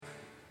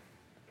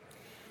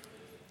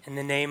In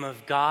the name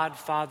of God,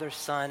 Father,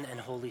 Son, and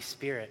Holy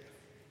Spirit.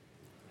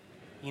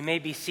 You may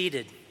be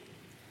seated.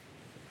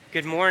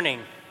 Good morning.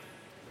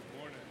 Good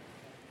morning.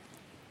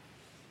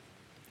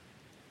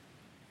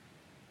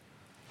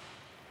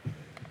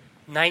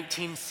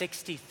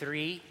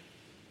 1963,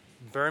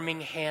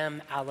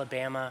 Birmingham,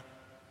 Alabama.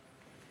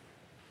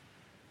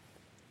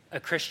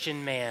 A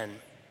Christian man,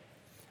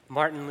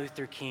 Martin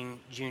Luther King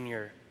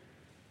Jr.,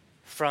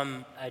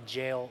 from a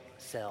jail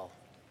cell,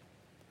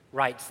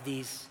 writes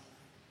these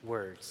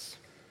words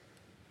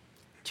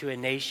to a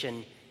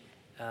nation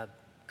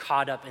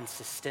caught up in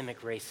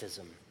systemic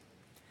racism.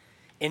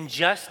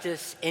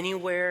 Injustice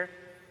anywhere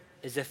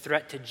is a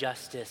threat to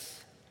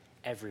justice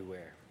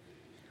everywhere.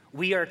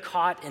 We are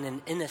caught in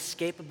an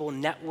inescapable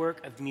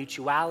network of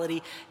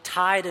mutuality,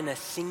 tied in a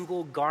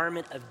single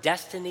garment of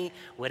destiny.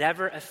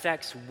 Whatever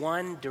affects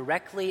one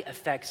directly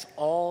affects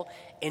all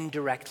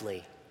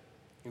indirectly.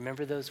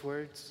 Remember those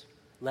words?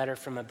 Letter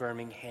from a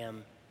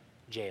Birmingham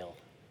jail.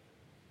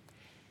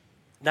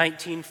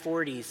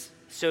 1940s,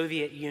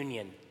 Soviet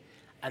Union.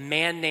 A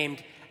man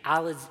named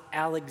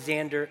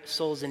Alexander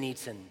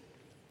Solzhenitsyn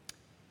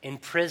in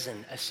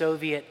prison, a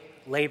Soviet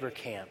labor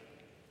camp.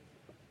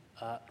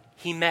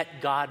 He met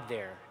God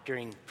there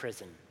during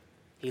prison.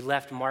 He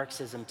left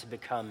Marxism to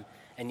become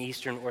an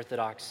Eastern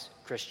Orthodox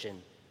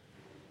Christian.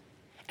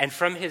 And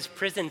from his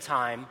prison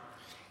time,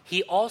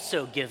 he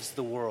also gives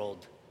the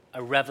world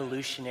a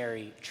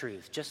revolutionary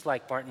truth, just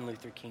like Martin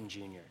Luther King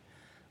Jr.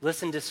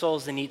 Listen to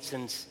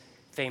Solzhenitsyn's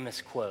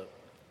famous quote.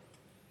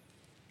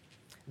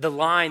 The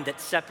line that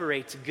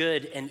separates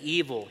good and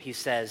evil, he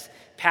says,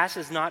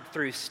 passes not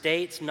through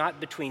states,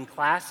 not between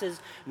classes,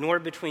 nor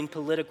between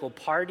political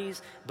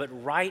parties, but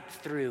right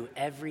through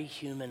every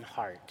human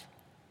heart.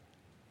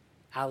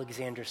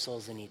 Alexander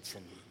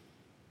Solzhenitsyn.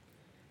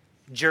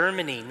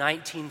 Germany,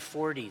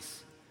 1940s.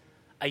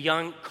 A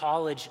young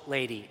college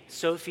lady,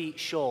 Sophie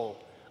Scholl,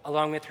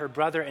 along with her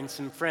brother and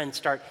some friends,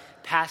 start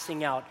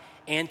passing out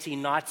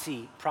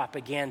anti-Nazi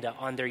propaganda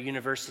on their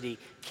university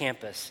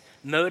campus,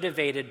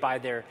 motivated by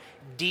their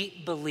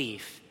deep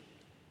belief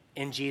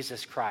in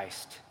Jesus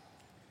Christ.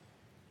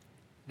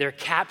 They're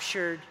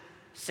captured,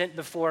 sent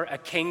before a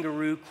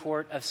kangaroo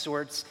court of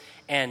sorts,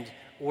 and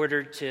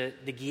ordered to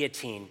the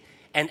guillotine.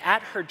 And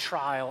at her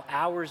trial,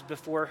 hours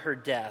before her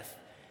death,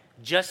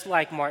 just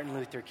like Martin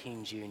Luther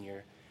King Jr.,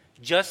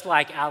 just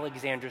like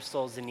Alexander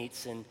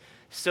Solzhenitsyn,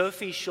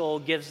 Sophie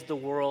Scholl gives the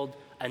world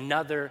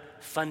another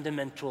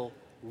fundamental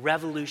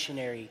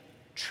revolutionary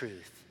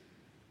truth.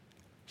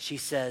 She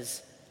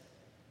says,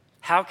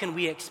 how can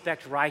we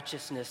expect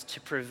righteousness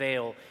to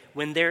prevail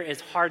when there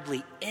is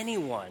hardly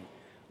anyone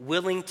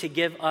willing to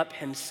give up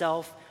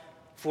himself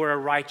for a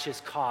righteous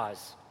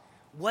cause?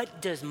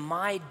 What does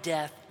my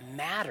death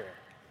matter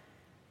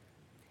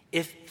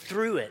if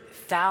through it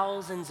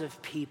thousands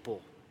of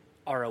people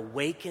are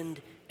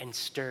awakened and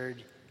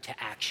stirred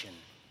to action?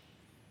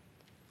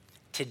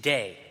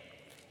 Today,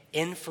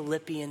 in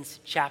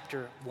Philippians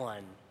chapter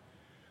 1,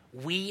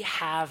 we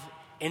have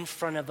in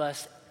front of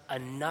us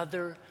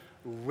another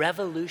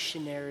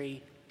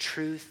revolutionary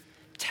truth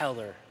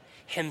teller,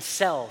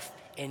 himself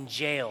in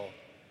jail,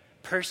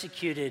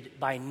 persecuted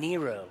by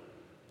Nero.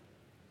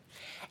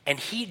 And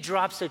he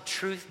drops a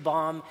truth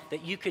bomb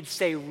that you could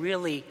say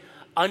really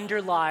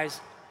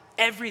underlies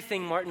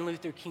everything Martin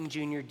Luther King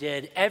Jr.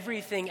 did,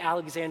 everything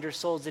Alexander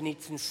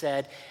Solzhenitsyn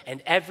said,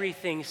 and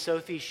everything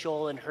Sophie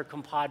Scholl and her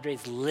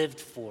compadres lived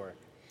for.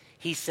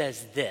 He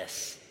says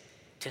this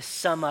to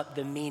sum up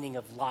the meaning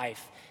of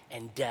life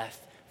and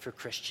death for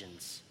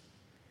Christians.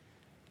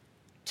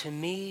 To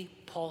me,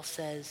 Paul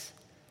says,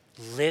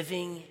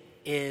 living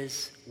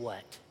is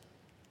what?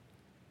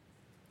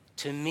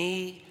 To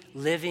me,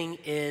 living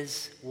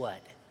is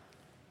what?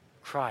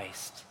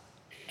 Christ.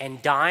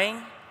 And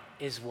dying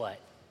is what?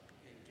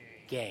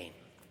 Gain.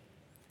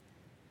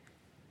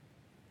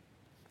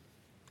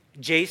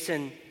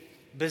 Jason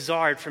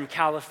Bizard from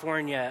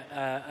California,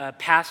 a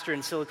pastor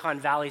in Silicon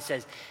Valley,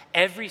 says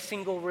every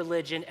single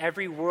religion,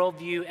 every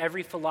worldview,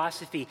 every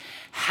philosophy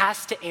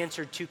has to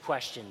answer two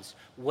questions.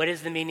 What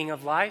is the meaning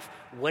of life?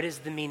 What is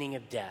the meaning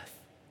of death?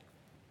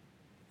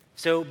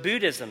 So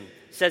Buddhism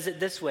says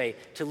it this way: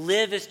 to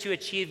live is to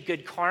achieve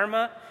good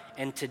karma,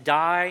 and to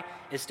die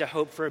is to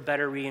hope for a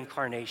better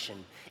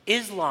reincarnation.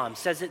 Islam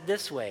says it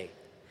this way: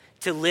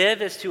 to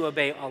live is to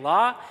obey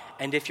Allah,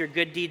 and if your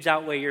good deeds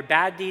outweigh your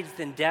bad deeds,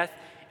 then death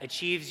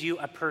achieves you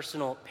a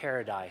personal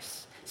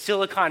paradise.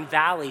 Silicon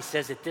Valley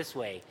says it this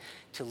way: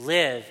 to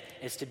live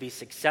is to be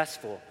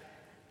successful.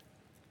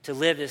 To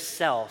live is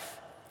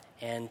self,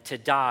 and to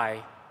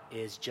die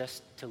is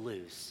just to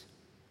lose.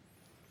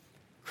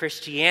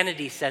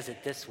 Christianity says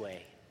it this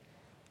way: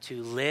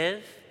 to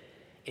live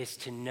is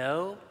to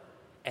know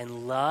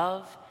and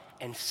love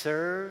and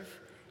serve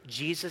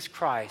Jesus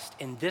Christ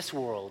in this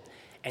world,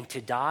 and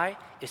to die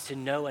is to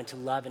know and to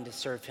love and to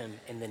serve him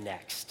in the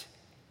next.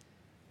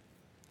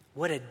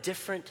 What a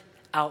different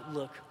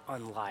outlook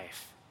on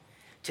life.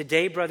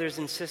 Today, brothers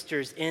and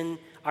sisters, in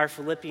our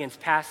Philippians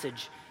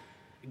passage,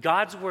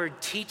 God's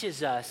word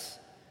teaches us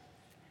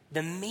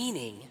the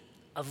meaning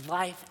of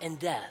life and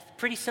death.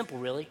 Pretty simple,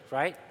 really,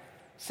 right?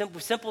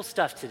 Simple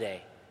stuff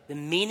today. The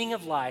meaning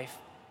of life,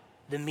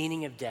 the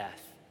meaning of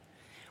death.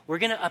 We're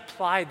going to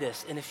apply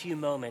this in a few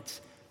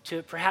moments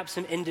to perhaps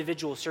some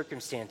individual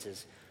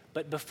circumstances.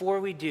 But before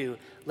we do,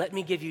 let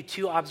me give you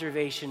two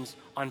observations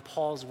on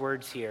Paul's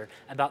words here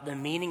about the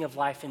meaning of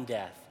life and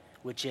death,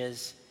 which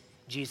is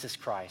Jesus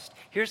Christ.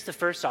 Here's the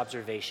first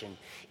observation.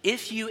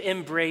 If you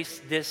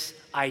embrace this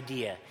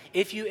idea,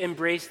 if you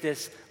embrace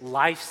this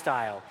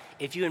lifestyle,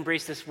 if you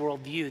embrace this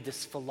worldview,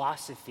 this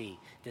philosophy,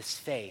 this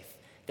faith,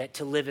 that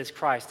to live is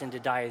Christ and to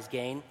die is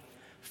gain,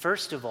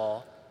 first of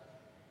all,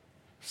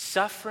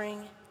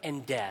 suffering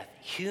and death,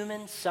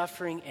 human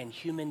suffering and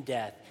human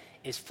death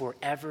is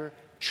forever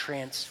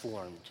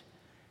transformed.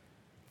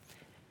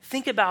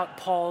 Think about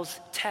Paul's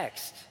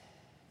text.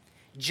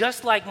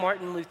 Just like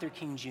Martin Luther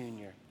King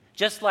Jr.,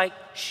 just like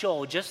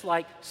Scholl, just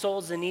like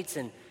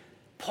Solzhenitsyn,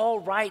 Paul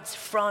writes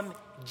from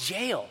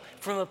jail,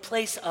 from a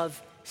place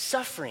of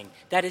suffering.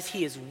 That is,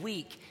 he is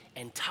weak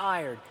and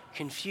tired,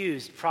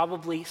 confused,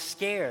 probably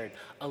scared,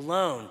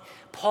 alone.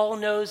 Paul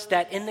knows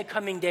that in the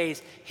coming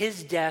days,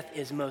 his death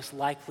is most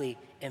likely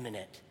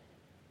imminent.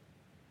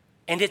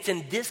 And it's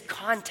in this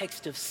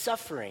context of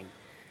suffering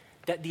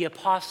that the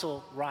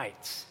apostle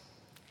writes.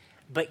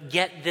 But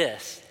get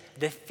this,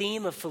 the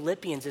theme of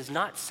Philippians is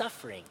not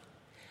suffering.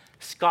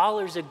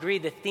 Scholars agree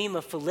the theme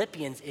of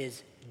Philippians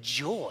is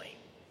joy.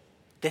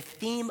 The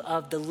theme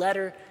of the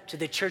letter to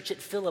the church at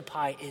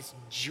Philippi is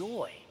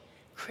joy,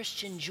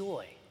 Christian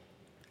joy.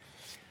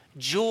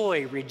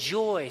 Joy,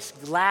 rejoice,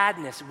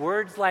 gladness,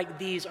 words like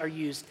these are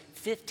used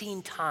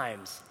 15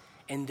 times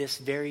in this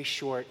very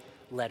short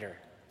letter.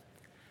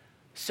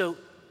 So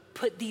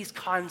put these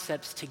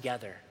concepts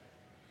together.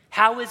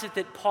 How is it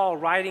that Paul,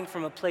 writing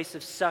from a place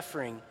of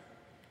suffering,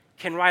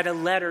 can write a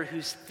letter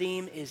whose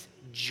theme is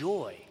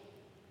joy?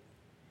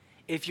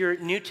 If you're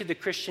new to the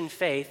Christian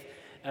faith,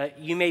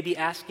 you may be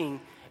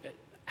asking,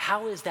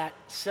 how is that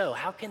so?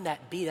 How can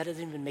that be? That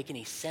doesn't even make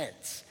any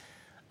sense.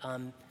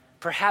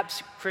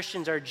 Perhaps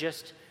Christians are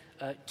just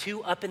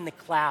too up in the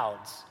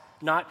clouds,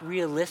 not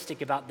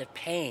realistic about the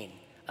pain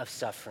of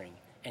suffering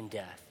and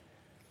death.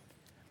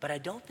 But I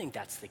don't think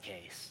that's the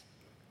case.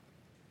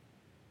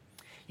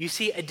 You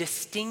see, a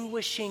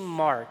distinguishing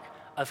mark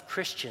of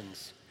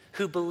Christians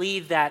who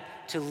believe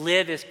that to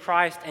live is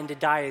Christ and to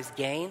die is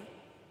gain,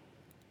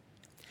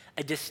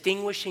 a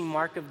distinguishing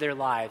mark of their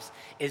lives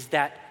is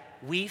that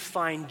we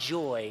find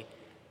joy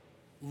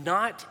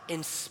not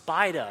in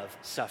spite of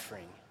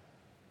suffering,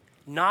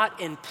 not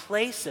in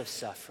place of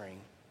suffering,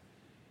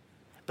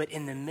 but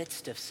in the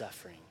midst of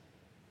suffering.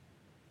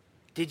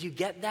 Did you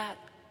get that?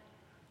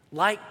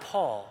 Like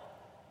Paul,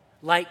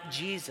 like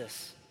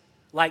Jesus,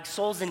 like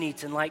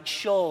Solzhenitsyn, like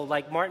Scholl,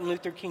 like Martin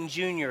Luther King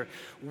Jr.,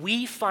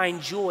 we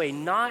find joy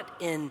not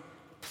in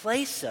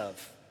place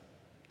of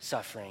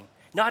suffering,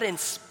 not in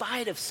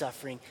spite of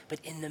suffering, but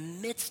in the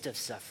midst of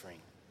suffering.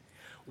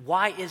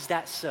 Why is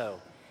that so?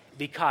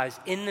 Because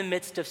in the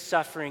midst of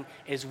suffering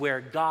is where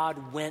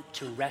God went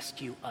to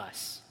rescue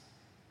us.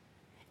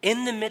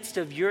 In the midst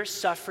of your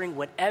suffering,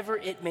 whatever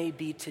it may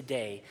be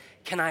today,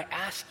 can I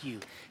ask you,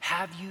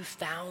 have you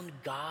found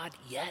God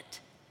yet?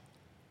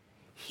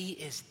 He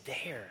is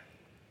there.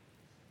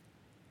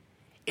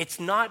 It's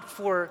not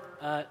for,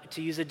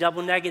 to use a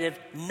double negative,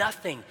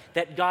 nothing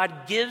that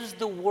God gives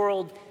the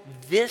world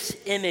this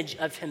image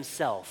of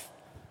himself,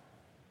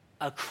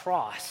 a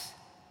cross.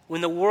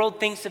 When the world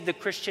thinks of the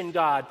Christian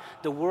God,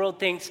 the world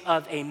thinks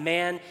of a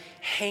man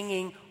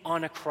hanging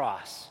on a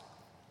cross.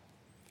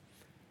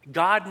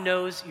 God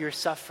knows your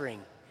suffering.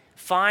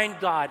 Find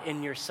God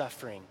in your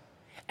suffering.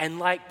 And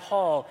like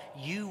Paul,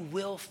 you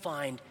will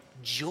find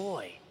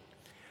joy.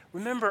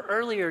 Remember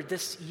earlier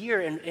this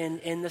year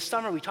in the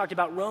summer, we talked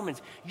about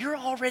Romans. You're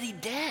already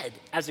dead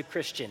as a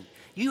Christian.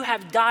 You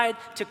have died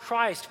to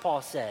Christ,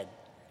 Paul said.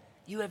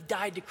 You have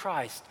died to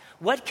Christ.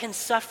 What can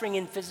suffering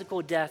and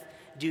physical death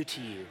do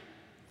to you?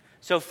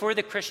 So for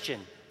the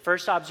Christian,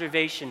 first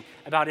observation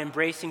about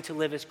embracing to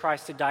live as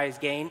Christ, to die as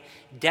gain,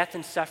 death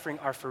and suffering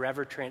are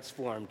forever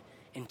transformed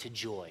into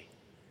joy.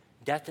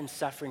 Death and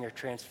suffering are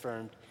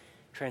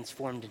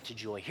transformed into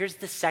joy. Here's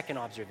the second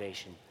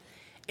observation.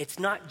 It's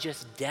not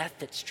just death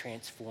that's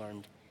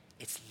transformed,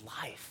 it's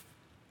life.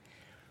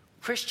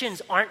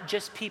 Christians aren't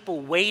just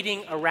people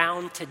waiting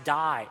around to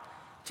die,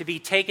 to be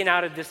taken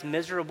out of this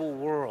miserable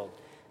world.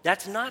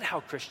 That's not how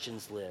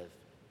Christians live.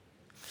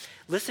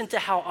 Listen to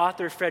how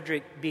author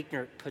Frederick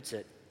Buechner puts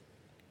it.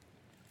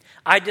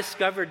 I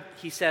discovered,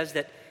 he says,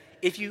 that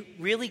if you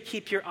really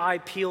keep your eye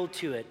peeled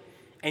to it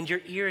and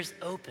your ears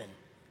open,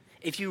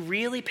 if you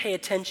really pay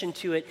attention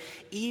to it,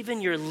 even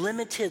your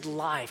limited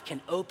life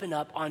can open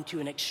up onto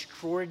an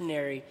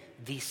extraordinary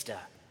vista.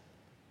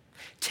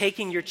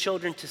 Taking your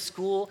children to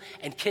school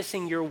and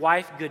kissing your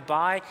wife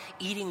goodbye,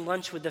 eating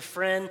lunch with a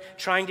friend,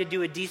 trying to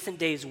do a decent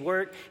day's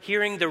work,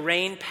 hearing the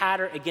rain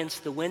patter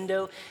against the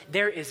window.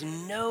 There is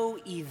no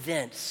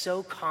event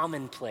so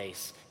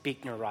commonplace,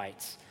 Buechner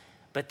writes,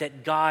 but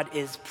that God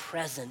is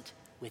present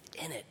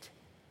within it,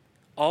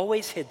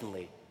 always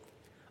hiddenly,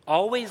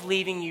 always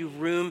leaving you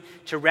room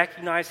to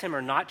recognize him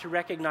or not to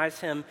recognize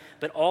him,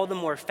 but all the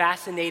more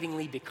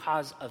fascinatingly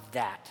because of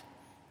that.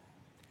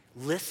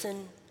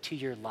 Listen to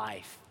your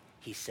life,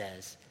 he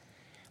says.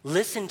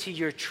 Listen to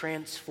your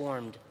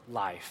transformed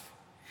life.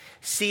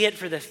 See it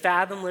for the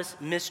fathomless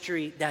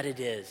mystery that it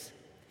is.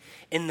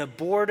 In the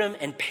boredom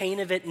and pain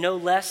of it, no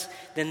less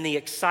than the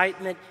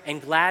excitement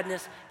and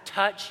gladness,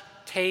 touch,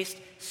 taste,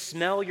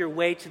 smell your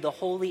way to the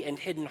holy and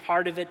hidden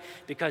heart of it,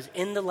 because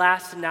in the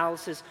last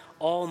analysis,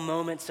 all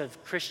moments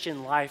of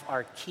Christian life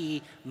are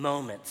key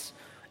moments.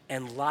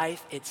 And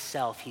life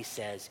itself, he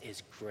says,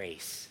 is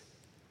grace.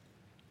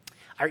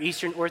 Our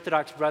Eastern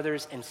Orthodox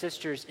brothers and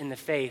sisters in the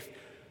faith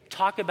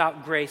talk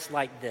about grace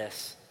like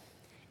this.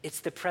 It's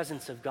the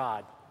presence of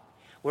God.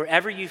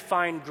 Wherever you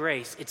find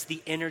grace, it's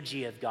the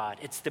energy of God.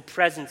 It's the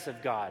presence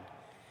of God.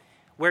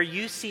 Where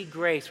you see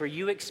grace, where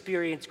you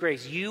experience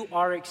grace, you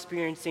are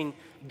experiencing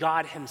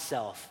God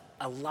himself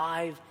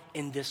alive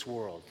in this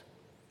world.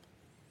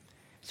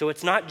 So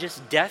it's not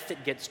just death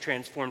that gets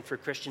transformed for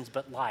Christians,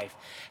 but life.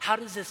 How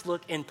does this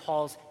look in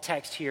Paul's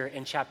text here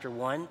in chapter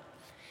 1?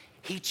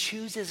 He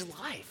chooses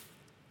life.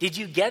 Did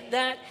you get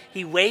that?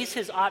 He weighs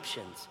his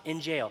options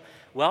in jail.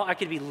 Well, I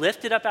could be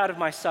lifted up out of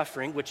my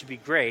suffering, which would be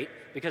great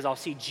because I'll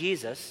see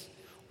Jesus,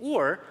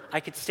 or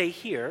I could stay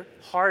here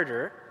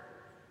harder,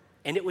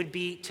 and it would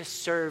be to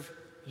serve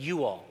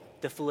you all,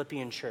 the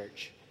Philippian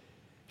church.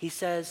 He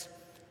says,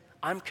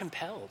 I'm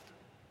compelled.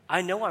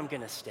 I know I'm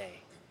going to stay.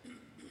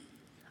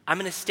 I'm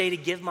going to stay to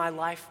give my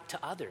life to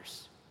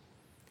others.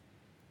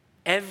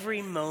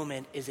 Every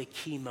moment is a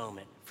key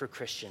moment for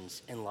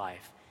Christians in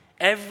life.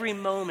 Every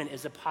moment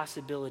is a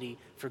possibility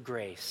for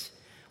grace.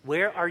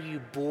 Where are you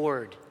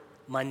bored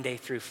Monday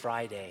through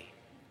Friday?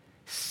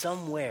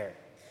 Somewhere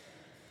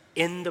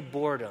in the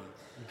boredom,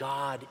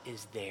 God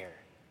is there.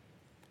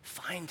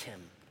 Find him.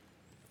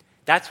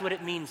 That's what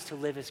it means to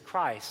live as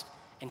Christ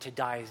and to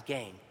die as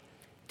gain.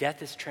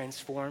 Death is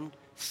transformed,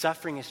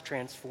 suffering is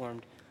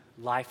transformed,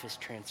 life is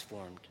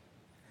transformed.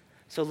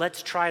 So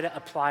let's try to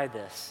apply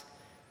this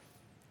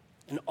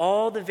in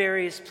all the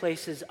various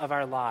places of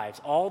our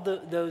lives, all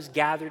those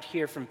gathered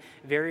here from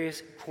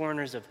various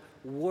corners of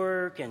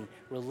work and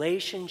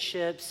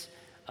relationships,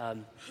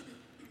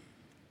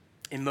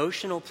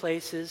 emotional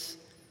places.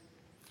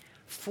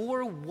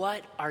 For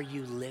what are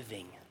you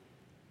living?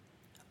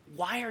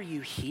 Why are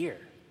you here?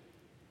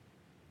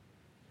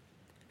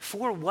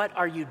 For what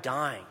are you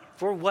dying?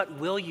 For what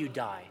will you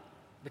die?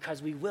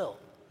 Because we will.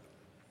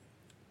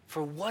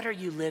 For what are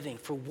you living?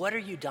 For what are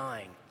you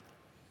dying?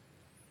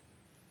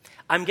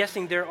 I'm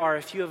guessing there are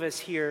a few of us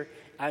here,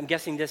 I'm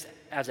guessing this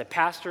as a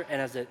pastor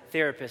and as a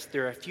therapist,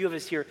 there are a few of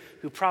us here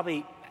who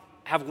probably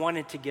have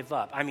wanted to give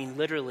up. I mean,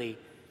 literally,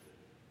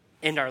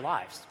 end our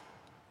lives.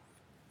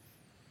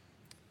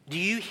 Do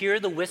you hear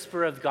the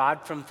whisper of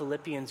God from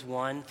Philippians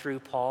 1 through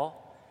Paul?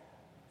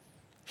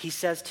 He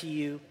says to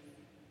you,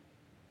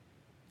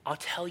 I'll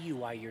tell you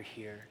why you're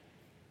here.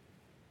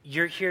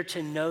 You're here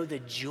to know the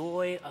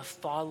joy of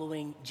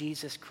following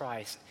Jesus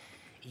Christ.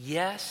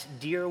 Yes,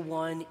 dear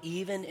one,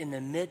 even in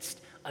the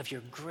midst of your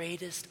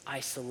greatest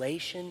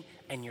isolation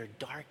and your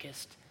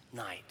darkest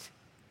night.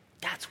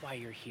 That's why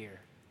you're here.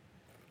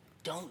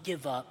 Don't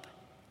give up.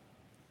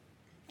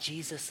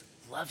 Jesus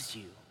loves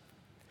you.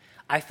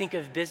 I think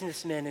of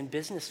businessmen and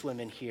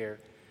businesswomen here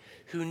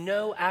who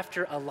know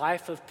after a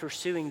life of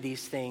pursuing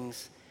these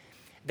things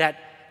that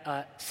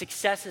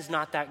success is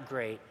not that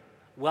great,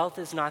 wealth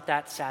is not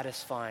that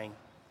satisfying,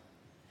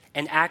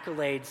 and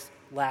accolades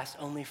last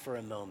only for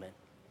a moment.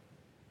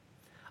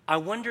 I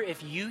wonder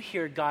if you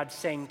hear God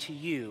saying to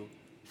you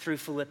through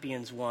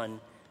Philippians 1,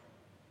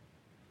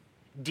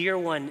 dear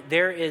one,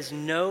 there is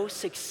no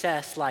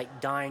success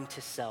like dying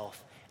to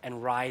self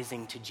and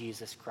rising to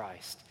Jesus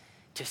Christ,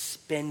 to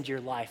spend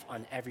your life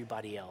on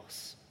everybody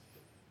else.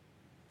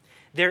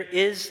 There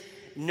is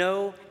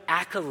no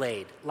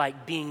accolade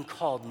like being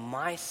called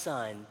my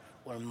son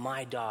or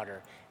my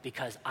daughter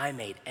because I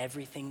made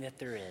everything that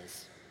there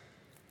is.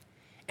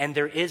 And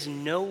there is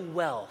no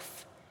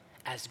wealth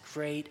as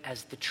great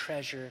as the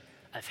treasure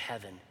of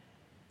heaven.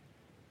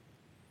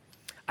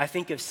 I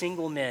think of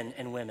single men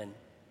and women.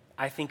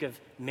 I think of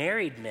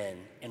married men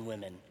and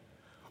women,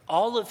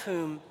 all of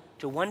whom,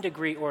 to one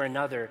degree or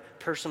another,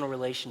 personal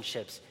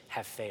relationships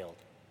have failed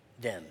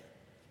them,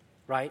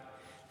 right?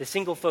 The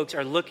single folks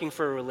are looking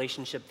for a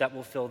relationship that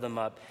will fill them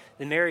up.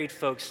 The married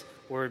folks,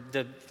 or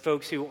the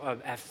folks who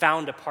have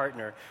found a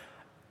partner,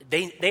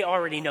 they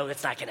already know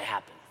that's not going to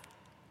happen.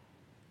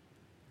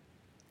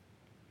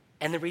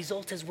 And the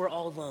result is we're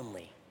all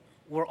lonely.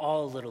 We're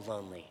all a little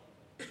lonely.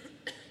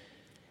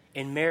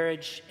 In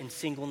marriage and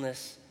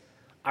singleness,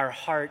 our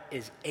heart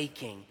is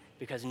aching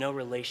because no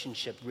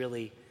relationship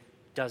really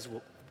does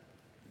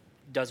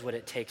what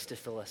it takes to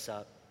fill us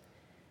up.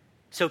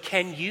 So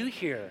can you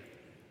hear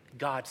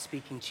God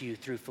speaking to you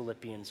through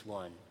Philippians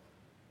 1?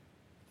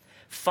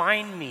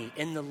 Find me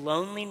in the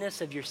loneliness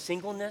of your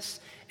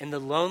singleness, in the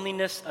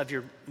loneliness of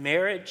your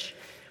marriage.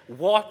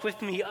 Walk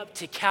with me up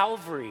to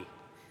Calvary,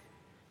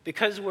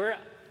 because where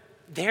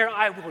There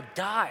I will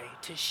die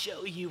to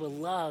show you a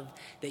love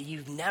that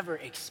you've never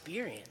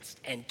experienced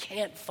and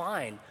can't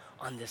find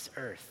on this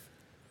earth.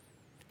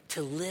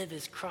 To live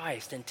is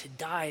Christ and to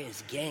die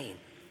is gain.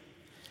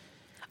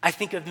 I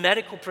think of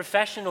medical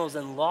professionals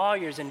and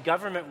lawyers and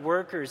government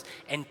workers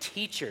and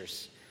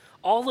teachers,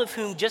 all of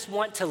whom just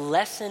want to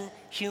lessen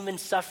human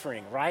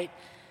suffering, right?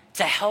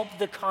 To help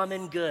the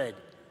common good.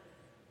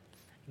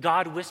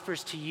 God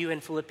whispers to you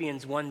in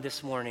Philippians 1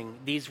 this morning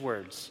these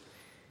words: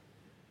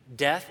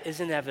 death is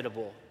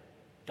inevitable,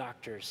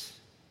 doctors.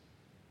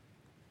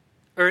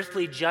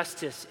 Earthly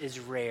justice is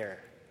rare,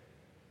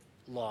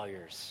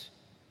 lawyers.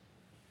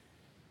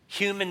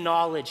 Human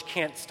knowledge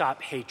can't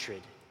stop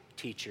hatred,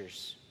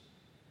 teachers.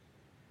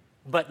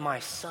 But my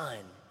Son,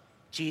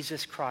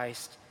 Jesus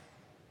Christ,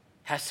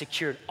 has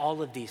secured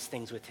all of these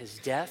things with his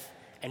death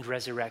and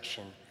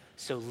resurrection.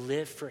 So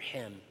live for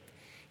him.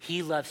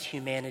 He loves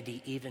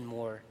humanity even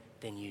more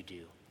than you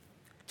do.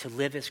 To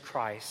live is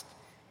Christ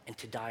and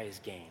to die is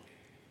gain.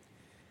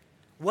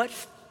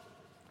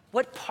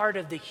 What part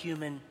of the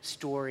human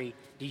story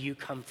do you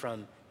come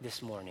from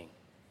this morning?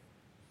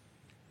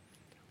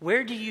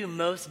 Where do you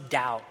most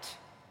doubt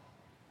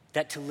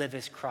that to live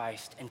is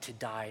Christ and to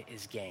die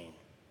is gain?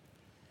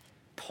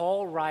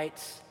 Paul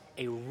writes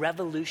a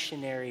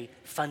revolutionary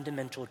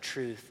fundamental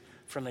truth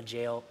from a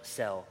jail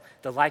cell,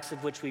 the likes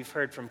of which we've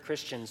heard from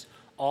Christians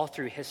all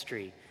through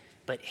history.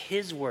 But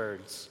his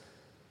words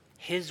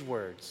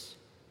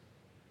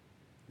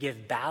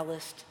give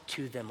ballast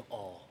to them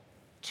all.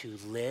 To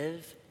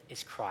live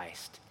is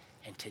Christ,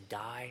 and to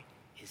die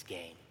is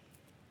gain.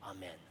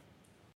 Amen.